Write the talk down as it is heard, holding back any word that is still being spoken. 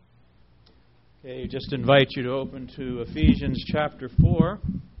Okay, just invite you to open to Ephesians chapter 4.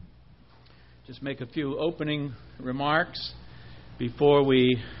 Just make a few opening remarks before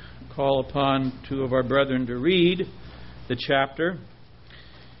we call upon two of our brethren to read the chapter.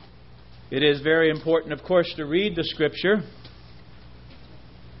 It is very important, of course, to read the Scripture.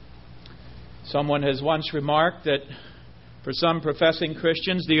 Someone has once remarked that for some professing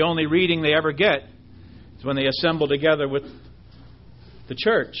Christians, the only reading they ever get is when they assemble together with the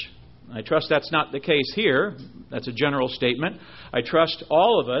church. I trust that's not the case here. That's a general statement. I trust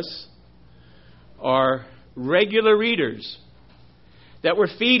all of us are regular readers, that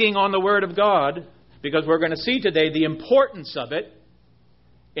we're feeding on the Word of God, because we're going to see today the importance of it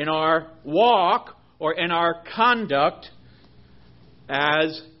in our walk or in our conduct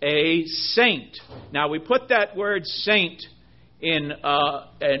as a saint. Now, we put that word saint in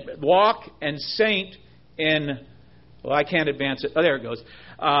walk and saint in, well, I can't advance it. Oh, there it goes.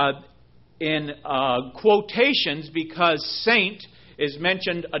 In quotations, because saint is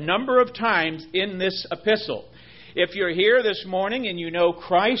mentioned a number of times in this epistle. If you're here this morning and you know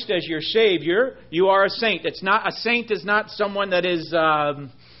Christ as your Savior, you are a saint. A saint is not someone that is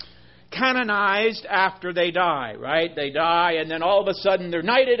canonized after they die, right? They die and then all of a sudden they're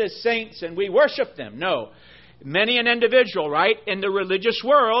knighted as saints and we worship them. No. Many an individual, right, in the religious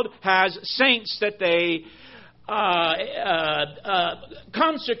world has saints that they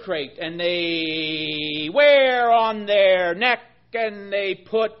consecrate, and they wear on their neck, and they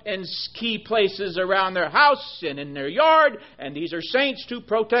put in key places around their house and in their yard, and these are saints to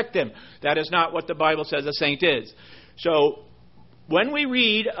protect them. That is not what the Bible says a saint is. So when we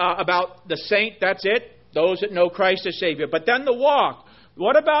read about the saint, that's it, those that know Christ as Savior. But then the walk.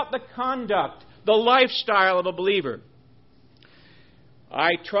 What about the conduct, the lifestyle of a believer?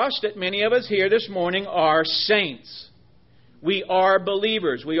 I trust that many of us here this morning are saints. We are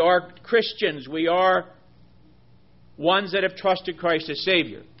believers. We are Christians. We are ones that have trusted Christ as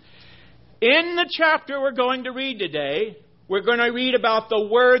Savior. In the chapter we're going to read today, we're going to read about the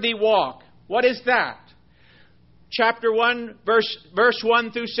worthy walk. What is that? Chapter 1, verse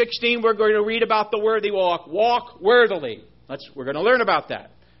 1 through 16, we're going to read about the worthy walk. Walk worthily. We're going to learn about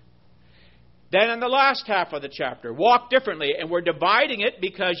that. Then in the last half of the chapter, walk differently. And we're dividing it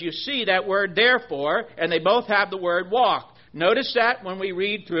because you see that word therefore, and they both have the word walk. Notice that when we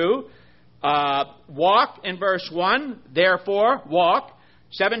read through walk in verse 1, therefore walk.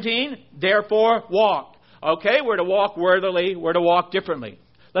 17, therefore walk. Okay, we're to walk worthily, we're to walk differently.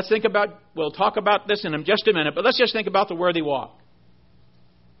 We'll talk about this in just a minute, but let's just think about the worthy walk.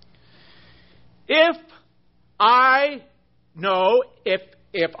 If I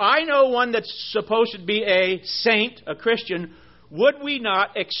know one that's supposed to be a saint, a Christian, would we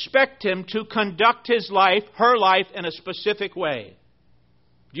not expect him to conduct his life, her life, in a specific way?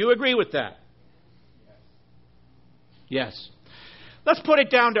 Do you agree with that? Yes. Let's put it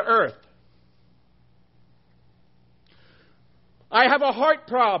down to earth. I have a heart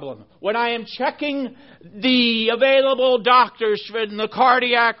problem. When I am checking the available doctors in the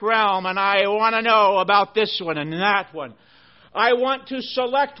cardiac realm, and I want to know about this one and that one, I want to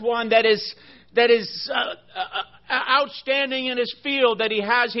select one that is outstanding in his field, that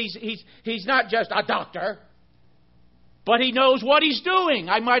he's not just a doctor, but he knows what he's doing.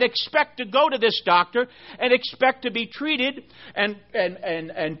 I might expect to go to this doctor and expect to be treated and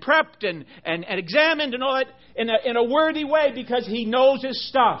prepped and examined and all that in a worthy way, because he knows his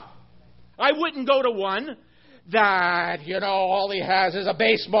stuff. I wouldn't go to one that, all he has is a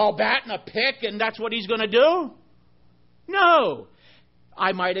baseball bat and a pick and that's what he's going to do. No.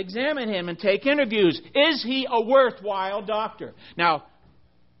 I might examine him and take interviews. Is he a worthwhile doctor? Now,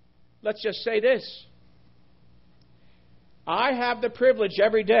 let's just say this. I have the privilege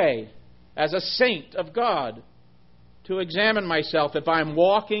every day as a saint of God to examine myself if I'm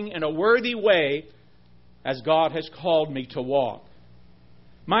walking in a worthy way as God has called me to walk.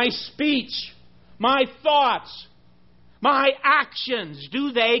 My speech, my thoughts, my actions,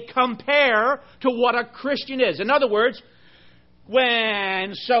 do they compare to what a Christian is? In other words,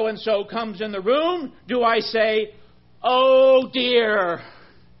 when so-and-so comes in the room, do I say, oh dear,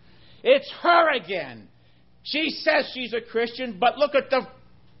 it's her again. She says she's a Christian, but look at the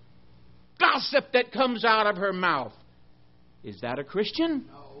gossip that comes out of her mouth. Is that a Christian?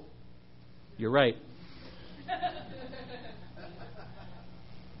 No. You're right.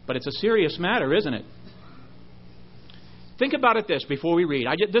 But it's a serious matter, isn't it? Think about it this before we read.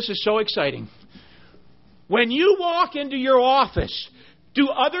 This is so exciting. When you walk into your office, do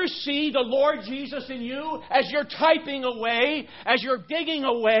others see the Lord Jesus in you as you're typing away, as you're digging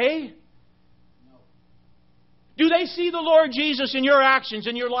away? Do they see the Lord Jesus in your actions,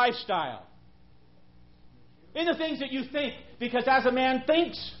 in your lifestyle? in the things that you think, because as a man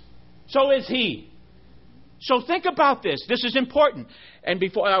thinks, so is he. So think about this. This is important. And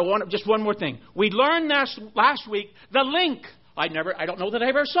before I want just one more thing. We learned last week the link. I don't know that I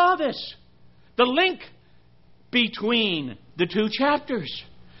ever saw this. The link between the two chapters.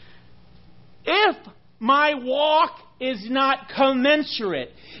 If my walk is not commensurate,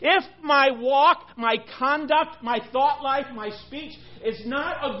 if my walk, my conduct, my thought life, my speech is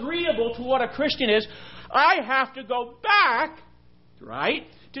not agreeable to what a Christian is, I have to go back, right,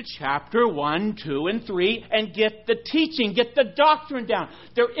 to chapter 1, 2, and 3 and get the teaching, get the doctrine down.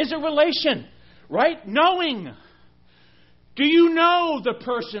 There is a relation, right? Knowing. Do you know the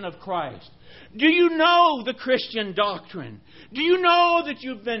person of Christ? Do you know the Christian doctrine? Do you know that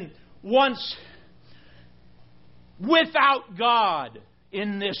you've been once without God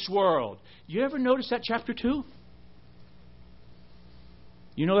in this world? You ever notice that chapter 2?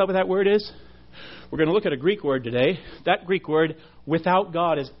 You know what that word is? We're going to look at a Greek word today. That Greek word, without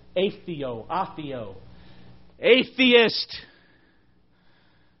God, is atheo. Atheist.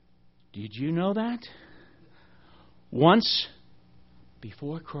 Did you know that? Once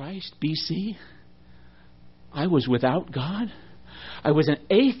before Christ, BC, I was without God. I was an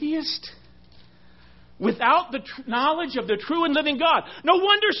atheist. Without the knowledge of the true and living God. No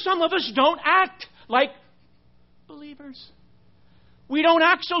wonder some of us don't act like believers. We don't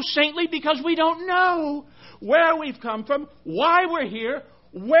act so saintly because we don't know where we've come from, why we're here,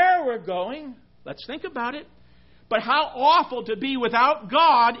 where we're going. Let's think about it. But how awful to be without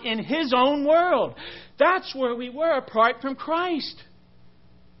God in His own world. That's where we were apart from Christ.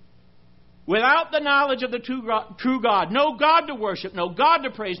 Without the knowledge of the true God. No God to worship, no God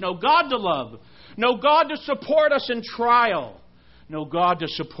to praise, no God to love. No God to support us in trial. No God to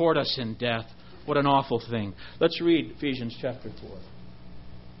support us in death. What an awful thing. Let's read Ephesians chapter 4.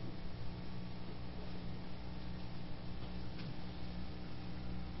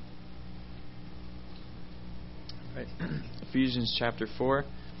 Right. Ephesians chapter 4.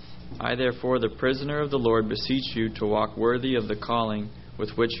 I therefore, the prisoner of the Lord, beseech you to walk worthy of the calling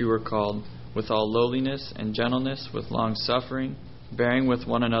with which you were called, with all lowliness and gentleness, with long suffering, bearing with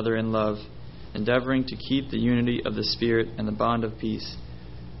one another in love, endeavoring to keep the unity of the Spirit and the bond of peace.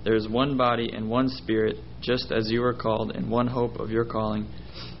 There is one body and one Spirit, just as you are called, in one hope of your calling,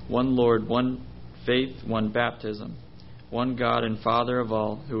 one Lord, one faith, one baptism, one God and Father of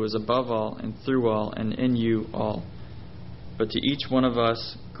all, who is above all and through all and in you all. But to each one of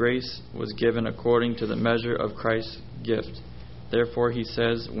us grace was given according to the measure of Christ's gift. Therefore he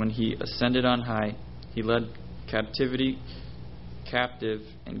says, when he ascended on high, he led captivity captive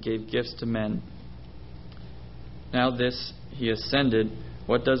and gave gifts to men. Now this he ascended,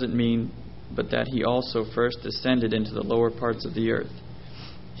 what does it mean but that he also first descended into the lower parts of the earth?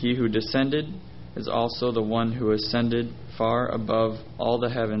 He who descended is also the one who ascended far above all the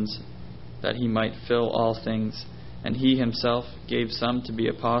heavens, that he might fill all things. And he himself gave some to be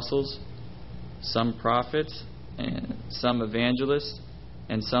apostles, some prophets, and some evangelists,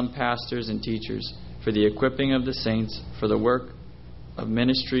 and some pastors and teachers, for the equipping of the saints, for the work of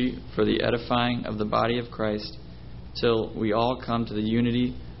ministry, for the edifying of the body of Christ, till we all come to the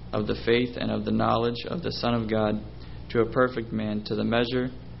unity of the faith and of the knowledge of the Son of God, to a perfect man, to the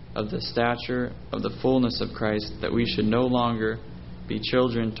measure of the stature of the fullness of Christ, that we should no longer be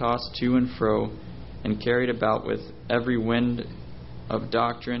children tossed to and fro and carried about with every wind of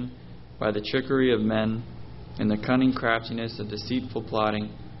doctrine by the trickery of men and the cunning craftiness of deceitful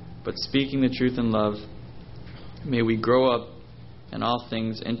plotting, but speaking the truth in love, may we grow up in all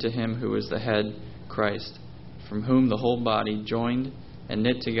things into Him who is the head, Christ, from whom the whole body, joined and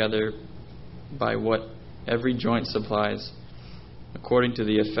knit together by what every joint supplies, according to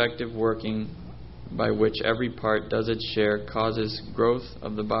the effective working by which every part does its share, causes growth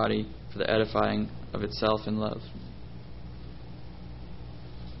of the body for the edifying of itself in love.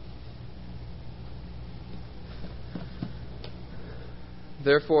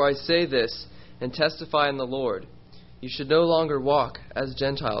 Therefore I say this, and testify in the Lord, you should no longer walk as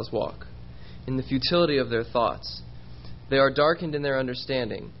Gentiles walk, in the futility of their thoughts. They are darkened in their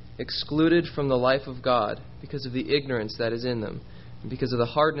understanding, excluded from the life of God, because of the ignorance that is in them, and because of the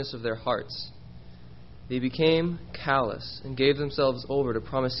hardness of their hearts. They became callous, and gave themselves over to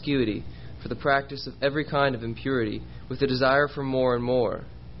promiscuity, for the practice of every kind of impurity, with a desire for more and more.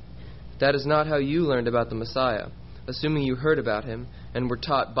 That is not how you learned about the Messiah, assuming you heard about Him and were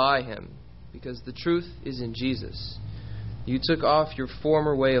taught by Him, because the truth is in Jesus. You took off your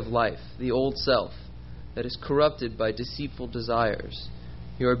former way of life, the old self, that is corrupted by deceitful desires.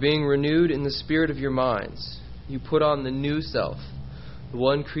 You are being renewed in the spirit of your minds. You put on the new self, the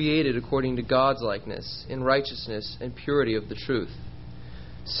one created according to God's likeness, in righteousness and purity of the truth.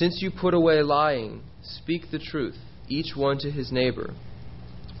 Since you put away lying, speak the truth, each one to his neighbor,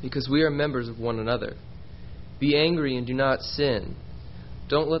 because we are members of one another. Be angry and do not sin.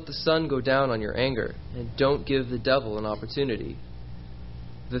 Don't let the sun go down on your anger, and don't give the devil an opportunity.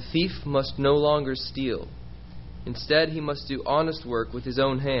 The thief must no longer steal. Instead, he must do honest work with his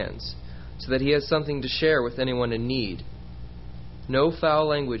own hands, so that he has something to share with anyone in need. No foul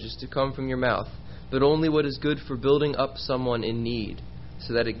language is to come from your mouth, but only what is good for building up someone in need,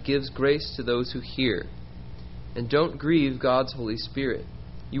 so that it gives grace to those who hear. And don't grieve God's Holy Spirit.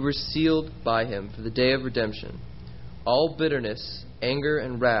 You were sealed by him for the day of redemption. All bitterness, anger,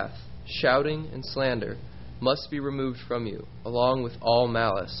 and wrath, shouting and slander must be removed from you, along with all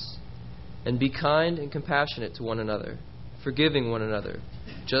malice. And be kind and compassionate to one another, forgiving one another,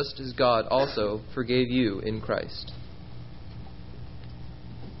 just as God also forgave you in Christ.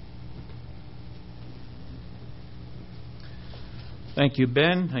 Thank you,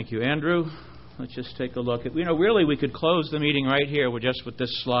 Ben. Thank you, Andrew. Let's just take a look at, really we could close the meeting right here with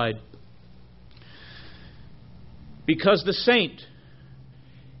this slide. Because the saint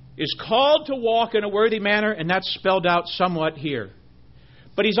is called to walk in a worthy manner, and that's spelled out somewhat here.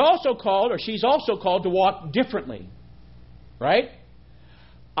 But he's also called, or she's also called to walk differently. Right?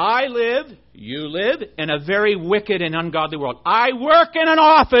 I live, you live, in a very wicked and ungodly world. I work in an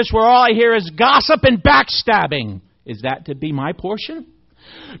office where all I hear is gossip and backstabbing. Is that to be my portion?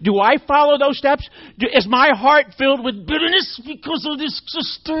 Do I follow those steps? Is my heart filled with bitterness because of this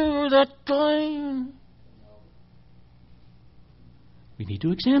sister or that guy? We need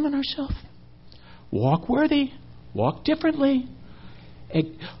to examine ourselves. Walk worthy. Walk differently.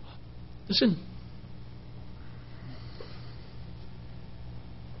 Listen.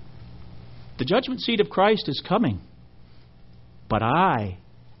 The judgment seat of Christ is coming. But I,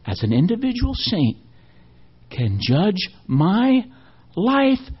 as an individual saint, can judge my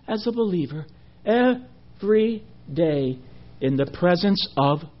life as a believer every day in the presence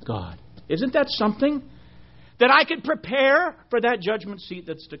of God. Isn't that something? That I can prepare for that judgment seat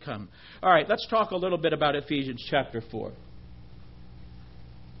that's to come. All right, let's talk a little bit about Ephesians chapter 4.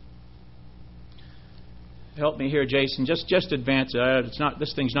 Help me here, Jason. Just advance.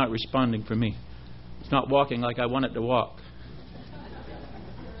 This thing's not responding for me. It's not walking like I want it to walk.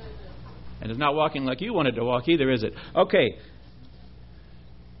 And it's not walking like you want it to walk either, is it? Okay.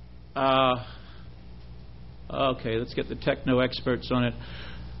 Okay, let's get the techno experts on it.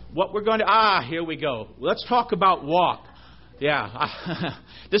 What we're going to... here we go. Let's talk about walk. Yeah.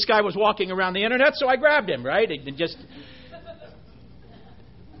 This guy was walking around the internet, so I grabbed him, right?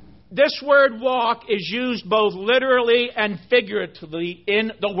 This word walk is used both literally and figuratively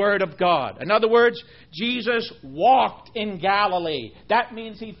in the Word of God. In other words, Jesus walked in Galilee. That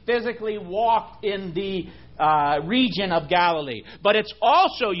means he physically walked in the region of Galilee. But it's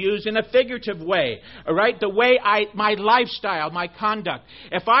also used in a figurative way. All right? The way my lifestyle, my conduct.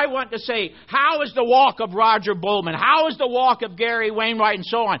 If I want to say, how is the walk of Roger Bowman? How is the walk of Gary Wainwright and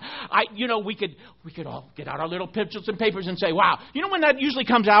so on? We could all get out our little pencils and papers and say, wow. You know when that usually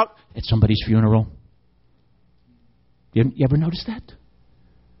comes out? At somebody's funeral. You ever notice that?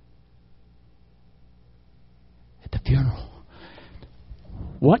 At the funeral.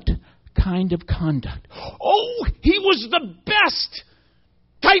 What kind of conduct? Oh, he was the best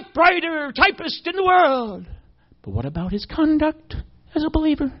typist in the world. But what about his conduct as a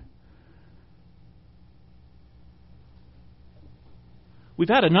believer? We've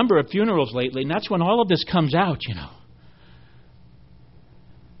had a number of funerals lately, and that's when all of this comes out,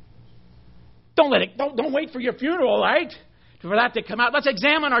 Don't wait for your funeral, right? For that to come out. Let's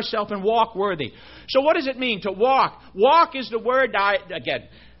examine ourselves and walk worthy. So what does it mean to walk? Walk is the word,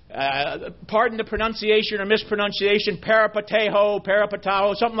 pardon the pronunciation or mispronunciation,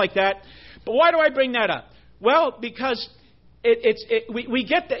 peripateo, something like that. But why do I bring that up? Well, because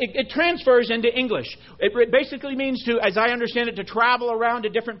it transfers into English. It basically means to, as I understand it, to travel around to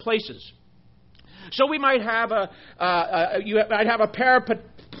different places. So we might have a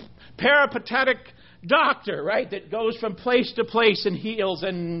peripatetic doctor, right, that goes from place to place and heals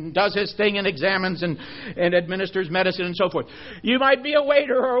and does his thing and examines and administers medicine and so forth. You might be a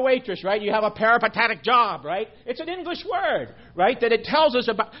waiter or a waitress, right? You have a peripatetic job, right? It's an English word, right, that it tells us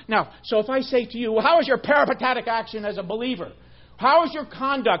about. Now, so if I say to you, well, how is your peripatetic action as a believer? How is your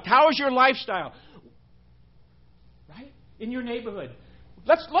conduct? How is your lifestyle? Right? In your neighborhood.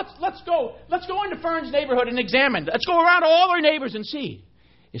 Let's go into Fern's neighborhood and examine. Let's go around all our neighbors and see.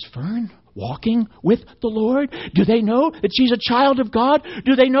 Is Fern walking with the Lord? Do they know that she's a child of God?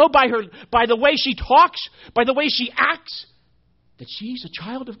 Do they know by the way she talks, by the way she acts, that she's a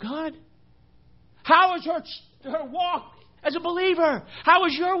child of God? How is her walk as a believer? How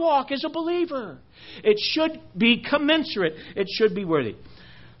is your walk as a believer? It should be commensurate. It should be worthy.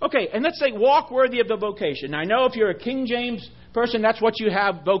 Okay, and let's say walk worthy of the vocation. Now, I know if you're a King James person, that's what you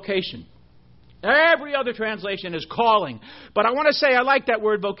have, vocation. Every other translation is calling. But I want to say I like that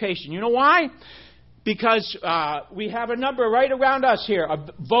word vocation. You know why? Because we have a number right around us here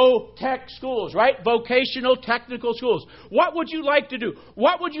of vo-tech schools, right? Vocational technical schools. What would you like to do?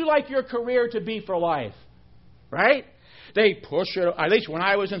 What would you like your career to be for life? Right? They push it, at least when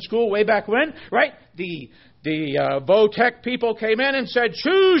I was in school way back when, right? The vo-tech people came in and said,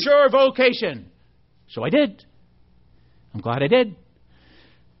 choose your vocation. So I did. I'm glad I did.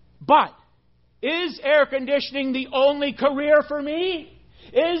 But is air conditioning the only career for me?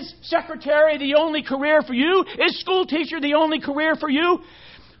 Is secretary the only career for you? Is school teacher the only career for you?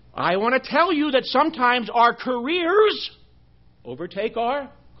 I want to tell you that sometimes our careers overtake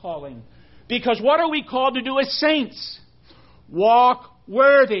our calling. Because what are we called to do as saints? Walk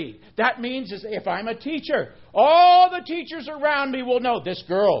worthy. That means if I'm a teacher, all the teachers around me will know this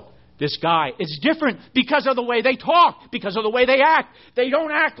girl, this guy is different because of the way they talk, because of the way they act. They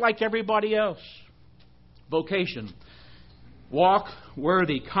don't act like everybody else. Vocation. Walk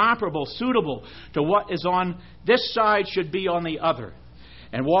worthy, comparable, suitable to what is on this side should be on the other.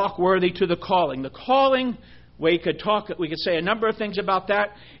 And walk worthy to the calling. The calling, we could say a number of things about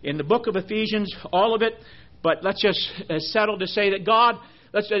that in the book of Ephesians, all of it. But let's just settle to say that God,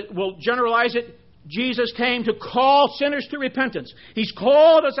 we'll generalize it. Jesus came to call sinners to repentance. He's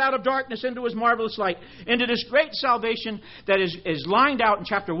called us out of darkness into His marvelous light, into this great salvation that is lined out in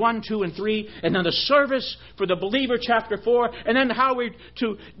chapter 1, 2, and 3, and then the service for the believer, chapter 4, and then how we're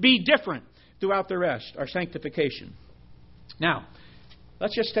to be different throughout the rest, our sanctification. Now,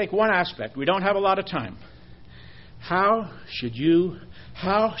 let's just take one aspect. We don't have a lot of time. How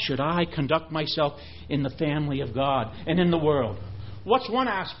should I conduct myself in the family of God and in the world? What's one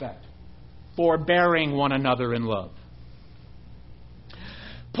aspect? Forbearing one another in love.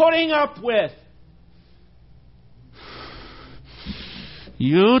 Putting up with.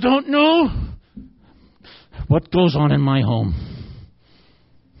 You don't know what goes on in my home.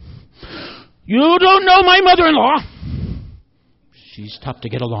 You don't know my mother-in-law. She's tough to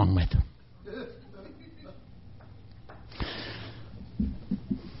get along with.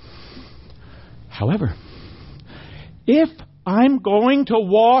 However, if I'm going to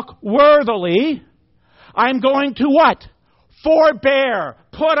walk worthily, I'm going to what? Forbear,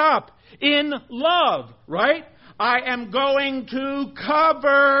 put up in love, right? I am going to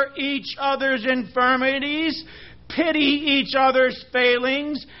cover each other's infirmities, pity each other's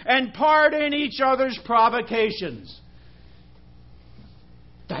failings, and pardon each other's provocations.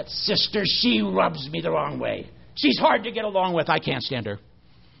 That sister, she rubs me the wrong way. She's hard to get along with. I can't stand her.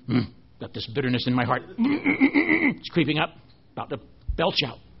 Got this bitterness in my heart. It's creeping up. About to belch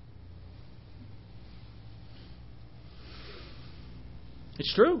out.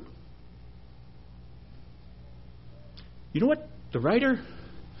 It's true. You know what the writer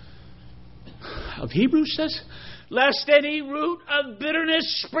of Hebrews says? Lest any root of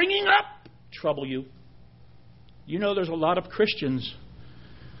bitterness springing up trouble you. You know there's a lot of Christians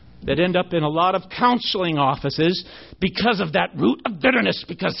that end up in a lot of counseling offices because of that root of bitterness,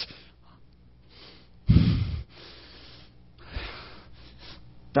 because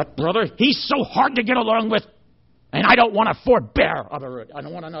that brother, he's so hard to get along with, and I don't want to forbear. I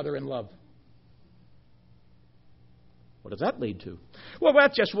don't want another in love. What does that lead to? Well,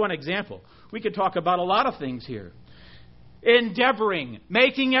 that's just one example. We could talk about a lot of things here. Endeavoring,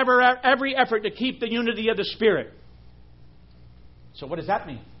 making every effort to keep the unity of the Spirit. So what does that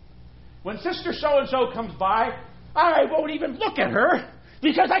mean? When Sister So-and-so comes by, I won't even look at her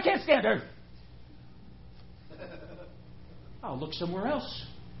because I can't stand her. I'll look somewhere else.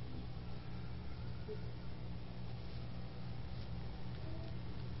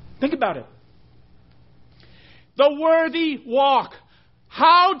 Think about it. The worthy walk.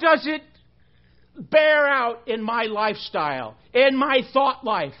 How does it bear out in my lifestyle, in my thought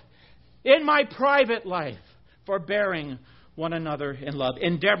life, in my private life? Forbearing one another in love.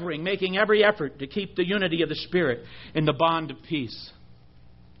 Endeavoring, making every effort to keep the unity of the Spirit in the bond of peace.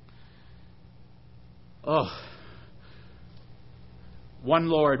 One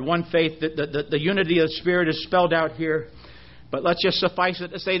Lord, one faith. The unity of the Spirit is spelled out here. But let's just suffice it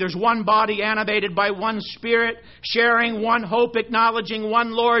to say there's one body animated by one Spirit, sharing one hope, acknowledging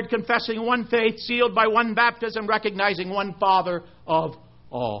one Lord, confessing one faith, sealed by one baptism, recognizing one Father of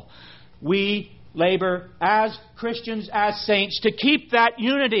all. We labor as Christians, as saints, to keep that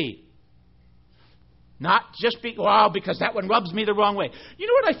unity. Not just because that one rubs me the wrong way. You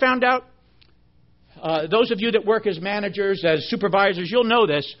know what I found out? Those of you that work as managers, as supervisors, you'll know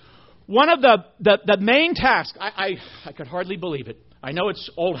this. One of the main tasks, I could hardly believe it. I know it's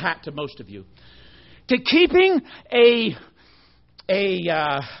old hat to most of you. To keeping a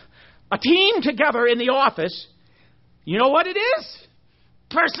team together in the office, you know what it is?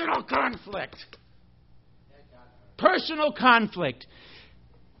 Personal conflict. Personal conflict.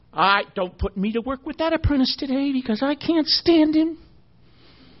 Don't put me to work with that apprentice today because I can't stand him.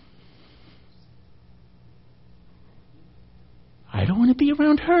 I don't want to be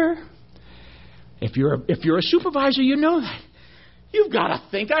around her. If you're a supervisor, you know that. You've got to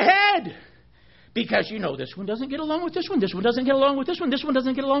think ahead. Because you know this one doesn't get along with this one. This one doesn't get along with this one. This one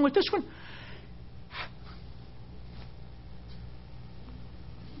doesn't get along with this one.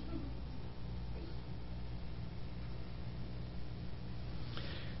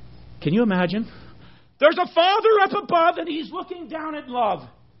 Can you imagine? There's a Father up above and He's looking down at love.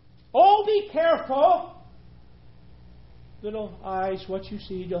 Oh, be careful. Little eyes, what you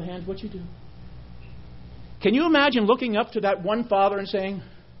see. Little hands, what you do. Can you imagine looking up to that one Father and saying,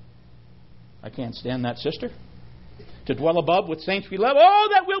 I can't stand that sister. To dwell above with saints below, oh,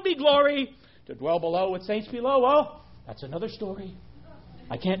 that will be glory. To dwell below with saints below, oh, that's another story.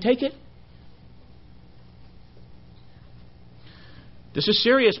 I can't take it. This is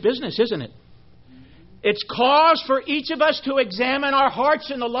serious business, isn't it? It's cause for each of us to examine our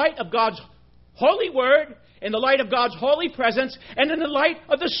hearts in the light of God's holy word, in the light of God's holy presence, and in the light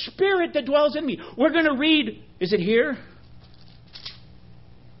of the Spirit that dwells in me. We're going to read, is it here?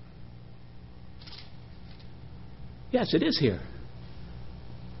 Yes, it is here.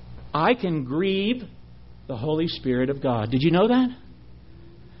 I can grieve the Holy Spirit of God. Did you know that?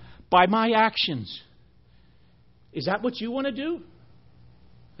 By my actions. Is that what you want to do?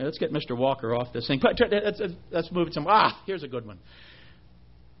 Now, let's get Mr. Walker off this thing. Let's move it some. Here's a good one.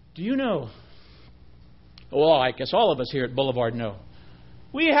 Do you know? Well, I guess all of us here at Boulevard know.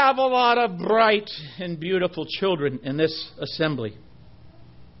 We have a lot of bright and beautiful children in this assembly.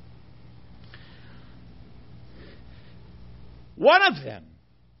 One of them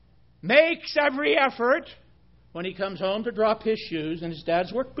makes every effort when he comes home to drop his shoes in his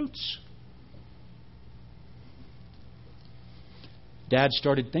dad's work boots. Dad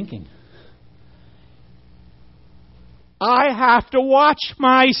started thinking, I have to watch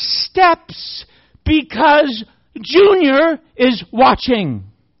my steps because Junior is watching.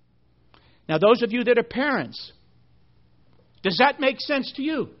 Now, those of you that are parents, does that make sense to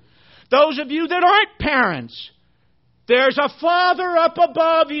you? Those of you that aren't parents, there's a Father up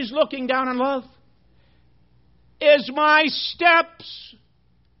above. He's looking down in love. Is my steps,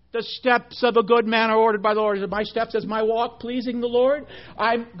 the steps of a good man are ordered by the Lord. Is my steps, is my walk pleasing the Lord?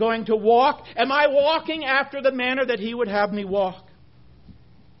 I'm going to walk. Am I walking after the manner that He would have me walk?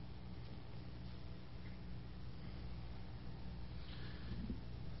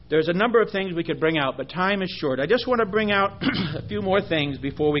 There's a number of things we could bring out, but time is short. I just want to bring out a few more things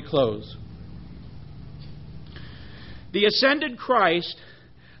before we close. The ascended Christ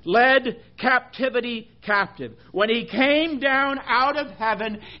led captivity captive. When He came down out of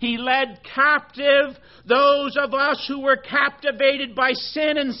heaven, He led captive those of us who were captivated by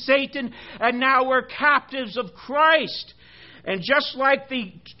sin and Satan, and now we're captives of Christ. And just like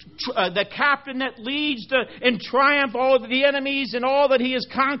the captain that leads in triumph all of the enemies and all that he has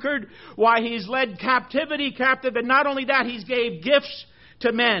conquered, why He's led captivity captive, and not only that, He's gave gifts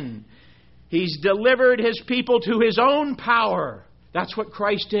to men. He's delivered His people to His own power. That's what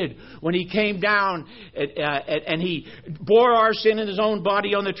Christ did when He came down and He bore our sin in His own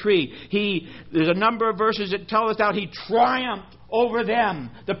body on the tree. There's a number of verses that tell us that He triumphed over them,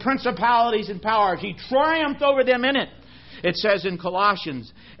 the principalities and powers. He triumphed over them in it. It says in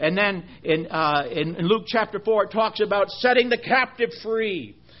Colossians. And then in Luke chapter 4, it talks about setting the captive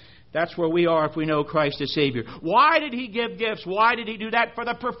free. That's where we are if we know Christ as Savior. Why did He give gifts? Why did He do that? For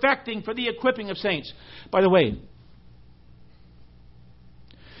the perfecting, for the equipping of saints. By the way,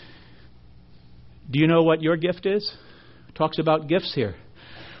 do you know what your gift is? It talks about gifts here.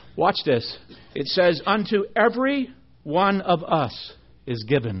 Watch this. It says, unto every one of us is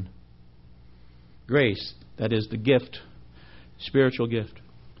given grace. That is the gift, spiritual gift.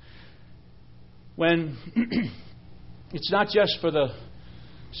 When it's not just for the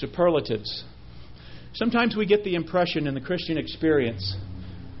superlatives. Sometimes we get the impression in the Christian experience,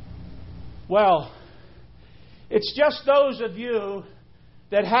 well, it's just those of you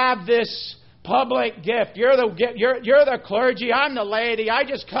that have this public gift. You're the clergy, I'm the laity, I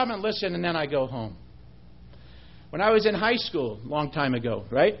just come and listen and then I go home. When I was in high school, a long time ago,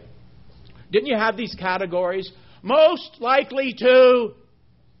 right? Didn't you have these categories? Most likely to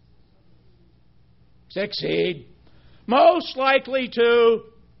succeed. Most likely to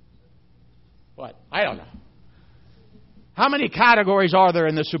what? I don't know. How many categories are there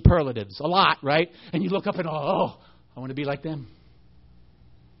in the superlatives? A lot, right? And you look up and I want to be like them.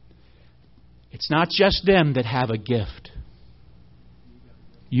 It's not just them that have a gift.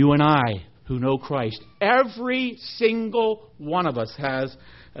 You and I who know Christ. Every single one of us has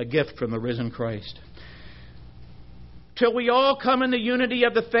a gift from the risen Christ. Till we all come in the unity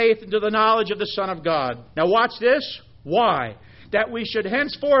of the faith and to the knowledge of the Son of God. Now watch this. Why? That we should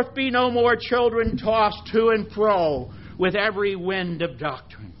henceforth be no more children tossed to and fro with every wind of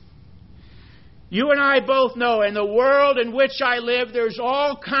doctrine. You and I both know in the world in which I live, there's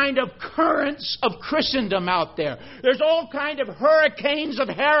all kind of currents of Christendom out there. There's all kind of hurricanes of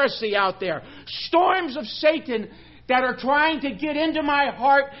heresy out there. Storms of Satan that are trying to get into my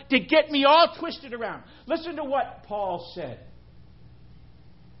heart to get me all twisted around. Listen to what Paul said.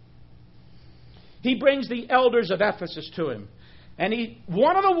 He brings the elders of Ephesus to him. And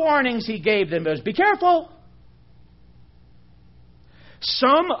one of the warnings he gave them was, be careful.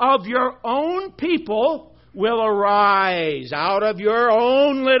 Some of your own people will arise out of your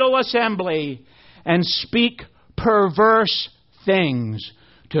own little assembly and speak perverse things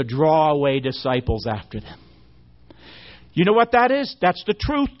to draw away disciples after them. You know what that is? That's the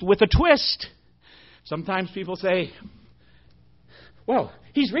truth with a twist. Sometimes people say, well,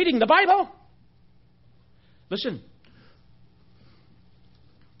 he's reading the Bible. Listen.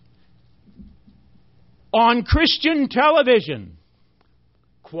 On Christian television,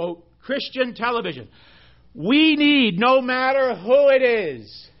 quote, Christian television, we need, no matter who it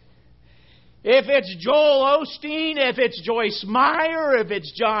is, if it's Joel Osteen, if it's Joyce Meyer, if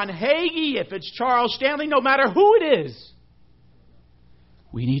it's John Hagee, if it's Charles Stanley, no matter who it is,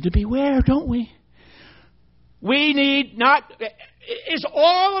 we need to beware, don't we? We need not... Is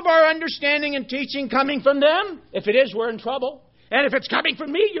all of our understanding and teaching coming from them? If it is, we're in trouble. And if it's coming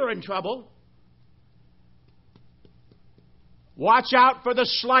from me, you're in trouble. Watch out for the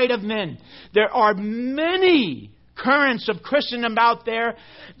sleight of men. There are many currents of Christendom out there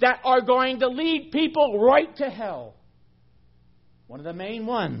that are going to lead people right to hell. One of the main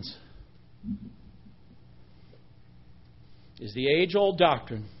ones is the age-old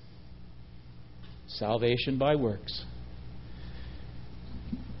doctrine, salvation by works.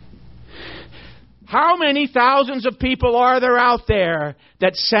 How many thousands of people are there out there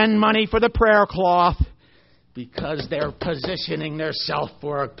that send money for the prayer cloth because they're positioning themselves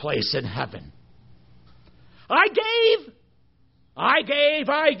for a place in heaven? I gave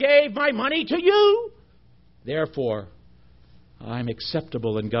my money to you. Therefore, I'm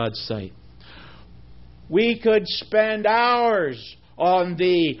acceptable in God's sight. We could spend hours on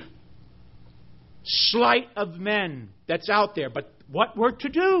the sleight of men that's out there. But what we're to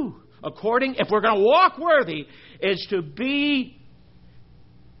do, if we're going to walk worthy, is to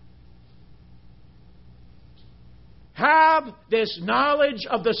have this knowledge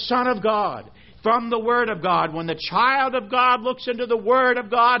of the Son of God from the Word of God. When the child of God looks into the Word of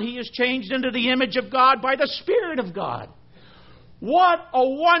God, he is changed into the image of God by the Spirit of God. What a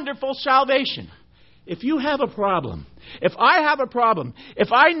wonderful salvation. If you have a problem, if I have a problem,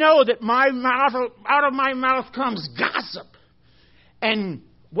 if I know that out of my mouth comes gossip, and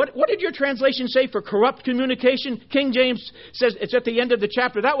what did your translation say for corrupt communication? King James says it's at the end of the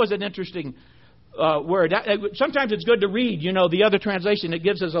chapter. That was an interesting word. Sometimes it's good to read, the other translation. It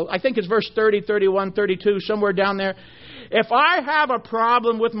gives us, I think it's verse 30, 31, 32, somewhere down there. If I have a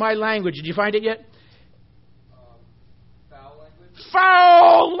problem with my language, did you find it yet? Foul language.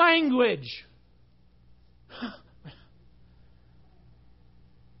 Foul language.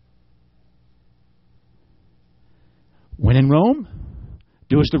 When in Rome,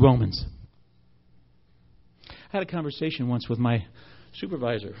 do as the Romans. I had a conversation once with my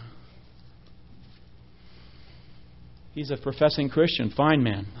supervisor. He's a professing Christian, fine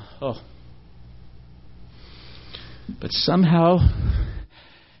man. Oh. But somehow,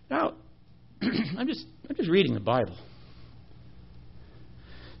 now, I'm just reading the Bible.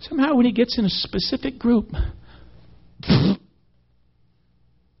 Somehow when he gets in a specific group,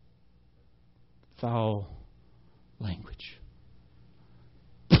 foul language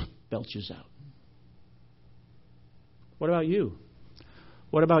belches out. What about you?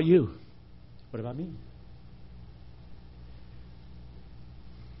 What about you? What about me?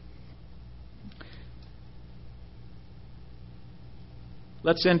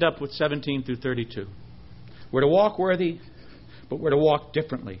 Let's end up with 17 through 32. We're to walk worthy, but we're to walk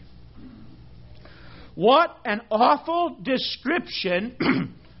differently. What an awful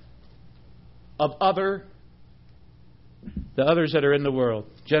description of the others that are in the world.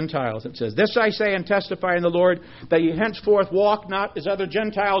 Gentiles, it says. This I say and testify in the Lord, that ye henceforth walk not as other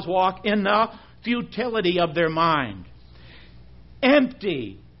Gentiles walk, in the futility of their mind.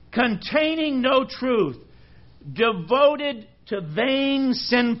 Empty, containing no truth, devoted to vain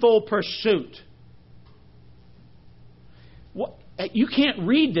sinful pursuit. You can't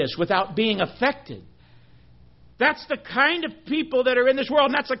read this without being affected. That's the kind of people that are in this world,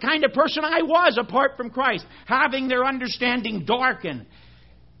 and that's the kind of person I was apart from Christ, having their understanding darkened,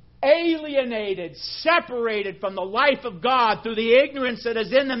 alienated, separated from the life of God through the ignorance that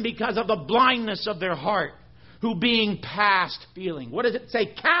is in them because of the blindness of their heart, who being past feeling. What does it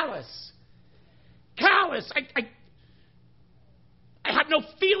say? Callous. Callous. I have no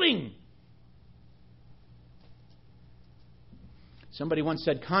feeling. Somebody once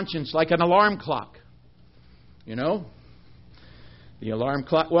said conscience like an alarm clock. You know? The alarm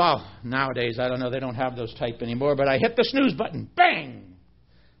clock. Well, nowadays, I don't know, they don't have those type anymore, but I hit the snooze button. Bang!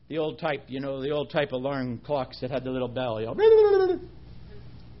 The old type, you know, the old type alarm clocks that had the little bell. You know,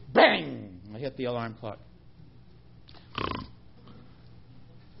 bang! I hit the alarm clock.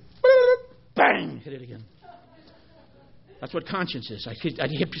 Bang! Hit it again. That's what conscience is. I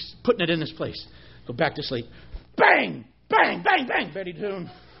keep putting it in this place. Go back to sleep. Bang! Bang! Bang! Bang! Betty Toon.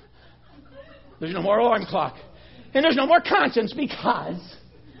 There's no more alarm clock. And there's no more conscience because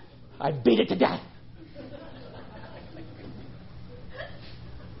I beat it to death.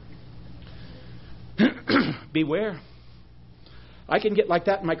 Beware. I can get like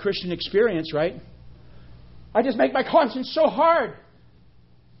that in my Christian experience, right? I just make my conscience so hard.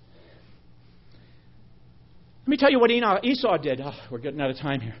 Let me tell you what Esau did. Oh, we're getting out of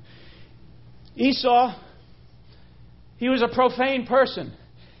time here. Esau, he was a profane person.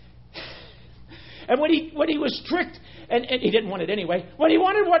 And when he was tricked, and he didn't want it anyway, when he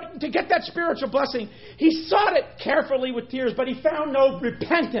wanted to get that spiritual blessing, he sought it carefully with tears, but he found no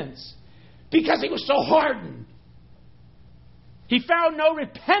repentance because he was so hardened. He found no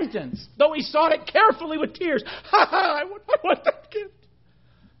repentance, though he sought it carefully with tears. Ha ha, I want that gift.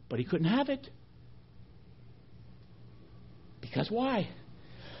 But he couldn't have it. Because why?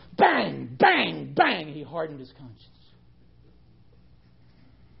 Bang, bang, bang, he hardened his conscience.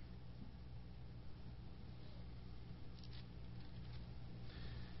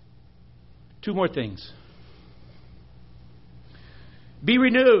 Two more things. Be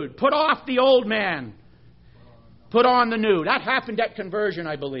renewed. Put off the old man. Put on the new. That happened at conversion,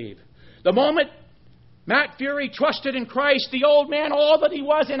 I believe. The moment Matt Fury trusted in Christ, the old man, all that he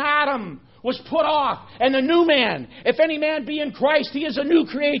was in Adam, was put off. And the new man, if any man be in Christ, he is a new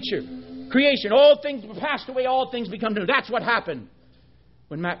creation. All things passed away, all things become new. That's what happened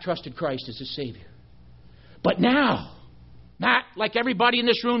when Matt trusted Christ as his Savior. But now, Matt, like everybody in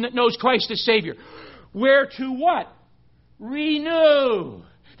this room that knows Christ as Savior, we're to what? Renew.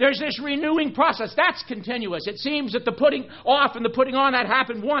 There's this renewing process. That's continuous. It seems that the putting off and the putting on, that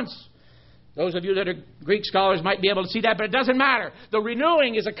happened once. Those of you that are Greek scholars might be able to see that, but it doesn't matter. The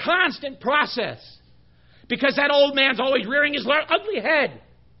renewing is a constant process because that old man's always rearing his ugly head.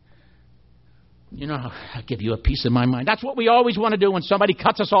 You know, I'll give you a piece of my mind. That's what we always want to do when somebody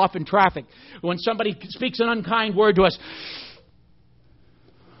cuts us off in traffic, when somebody speaks an unkind word to us.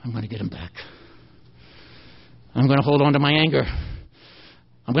 I'm going to get him back. I'm going to hold on to my anger.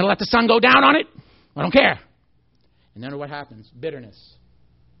 I'm going to let the sun go down on it. I don't care. And then what happens? Bitterness.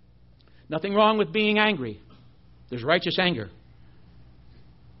 Nothing wrong with being angry. There's righteous anger.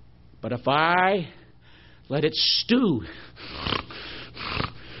 But if I let it stew,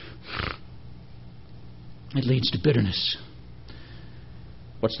 it leads to bitterness.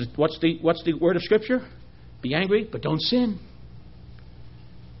 What's the word of Scripture? Be angry, but don't sin.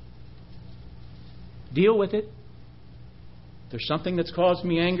 Deal with it. There's something that's caused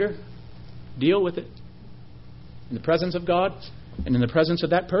me anger. Deal with it. In the presence of God and in the presence of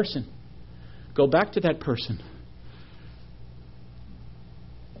that person. Go back to that person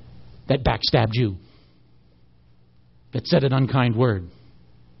that backstabbed you, that said an unkind word.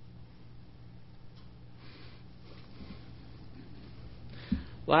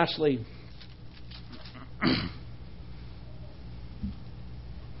 Lastly,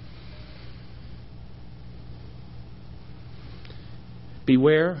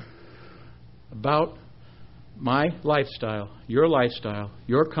 beware about my lifestyle,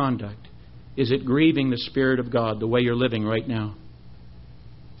 your conduct. Is it grieving the Spirit of God the way you're living right now?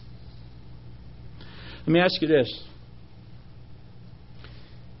 Let me ask you this.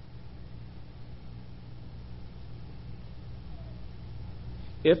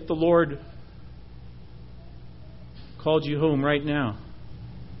 If the Lord called you home right now,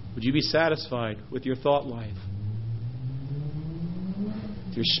 Would you be satisfied with your thought life?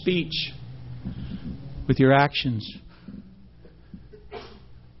 With your speech? With your actions?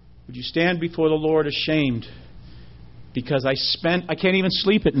 Would you stand before the Lord ashamed because I can't even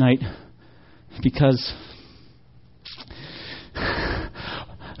sleep at night because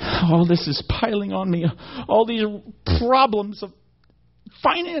all this is piling on me. All these problems of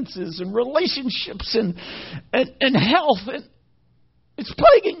finances and relationships and health. And it's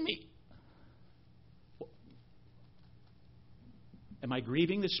plaguing me. Am I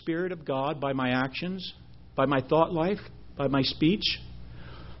grieving the Spirit of God by my actions, by my thought life, by my speech?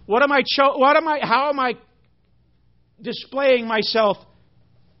 How am I displaying myself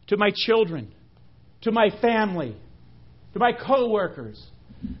to my children, to my family, to my co-workers?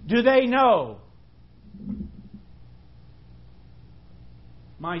 Do they know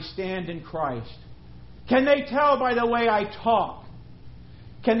my stand in Christ? Can they tell by the way I talk?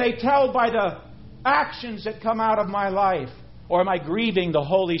 Can they tell by the actions that come out of my life? Or am I grieving the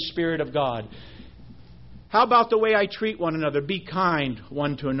Holy Spirit of God? How about the way I treat one another? Be kind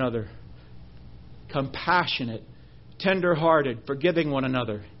one to another. Compassionate, tender-hearted, forgiving one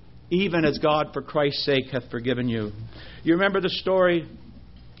another, even as God for Christ's sake hath forgiven you. You remember the story?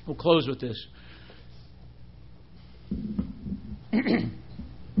 We'll close with this.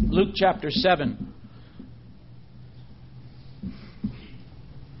 Luke chapter 7.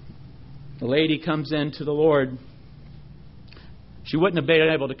 The lady comes in to the Lord. She wouldn't have been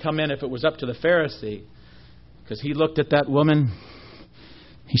able to come in if it was up to the Pharisee, because he looked at that woman.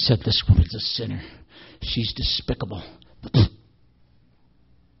 He said, "This woman's a sinner. She's despicable."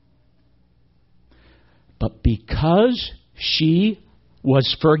 But because she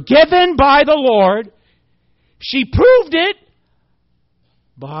was forgiven by the Lord, she proved it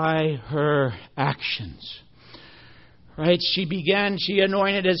by her actions. Right? She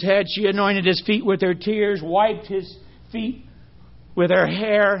anointed his head, she anointed his feet with her tears, wiped his feet with her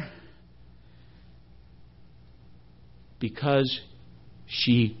hair, because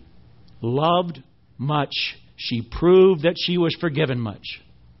she loved much. She proved that she was forgiven much.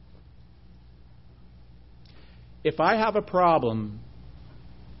 If I have a problem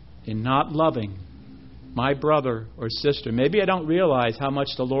in not loving my brother or sister, maybe I don't realize how much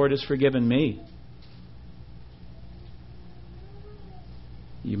the Lord has forgiven me.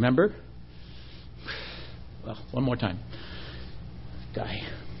 You remember? Well, one more time. Guy.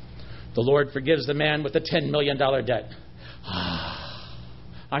 The Lord forgives the man with the $10 million debt.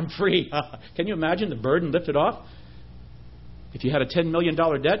 I'm free. Can you imagine the burden lifted off? If you had a $10 million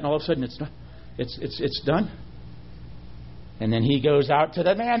debt and all of a sudden it's done. And then he goes out to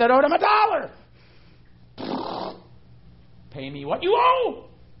the man that owed him $1. Pay me what you owe.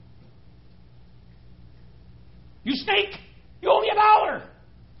 You snake. You owe me $1.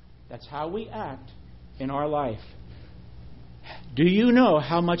 That's how we act in our life. Do you know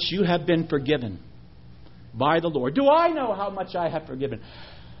how much you have been forgiven by the Lord? Do I know how much I have forgiven?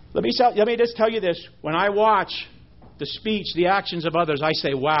 Let me just tell you this. When I watch the speech, the actions of others, I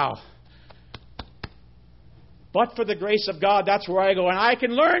say, wow. But for the grace of God, that's where I go. And I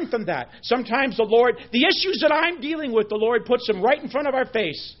can learn from that. Sometimes the issues that I'm dealing with, the Lord puts them right in front of our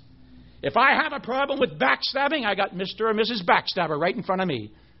face. If I have a problem with backstabbing, I got Mr. or Mrs. Backstabber right in front of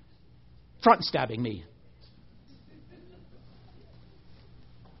me. Front stabbing me.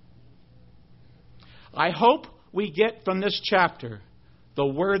 I hope we get from this chapter the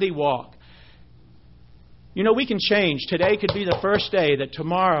worthy walk. You know, we can change. Today could be the first day that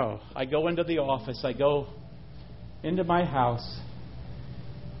tomorrow I go into the office, I go into my house,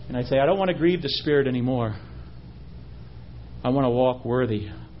 and I say, I don't want to grieve the Spirit anymore. I want to walk worthy.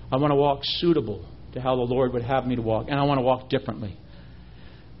 I want to walk suitable to how the Lord would have me to walk, and I want to walk differently.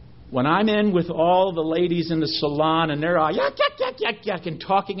 When I'm in with all the ladies in the salon and they're all yuck, yuck, yuck, yuck, yuck, and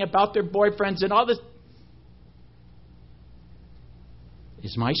talking about their boyfriends and all this,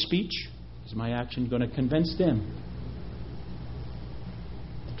 is my speech, is my action going to convince them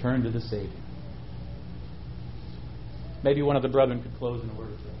to turn to the Savior? Maybe one of the brethren could close in a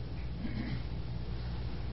word of prayer.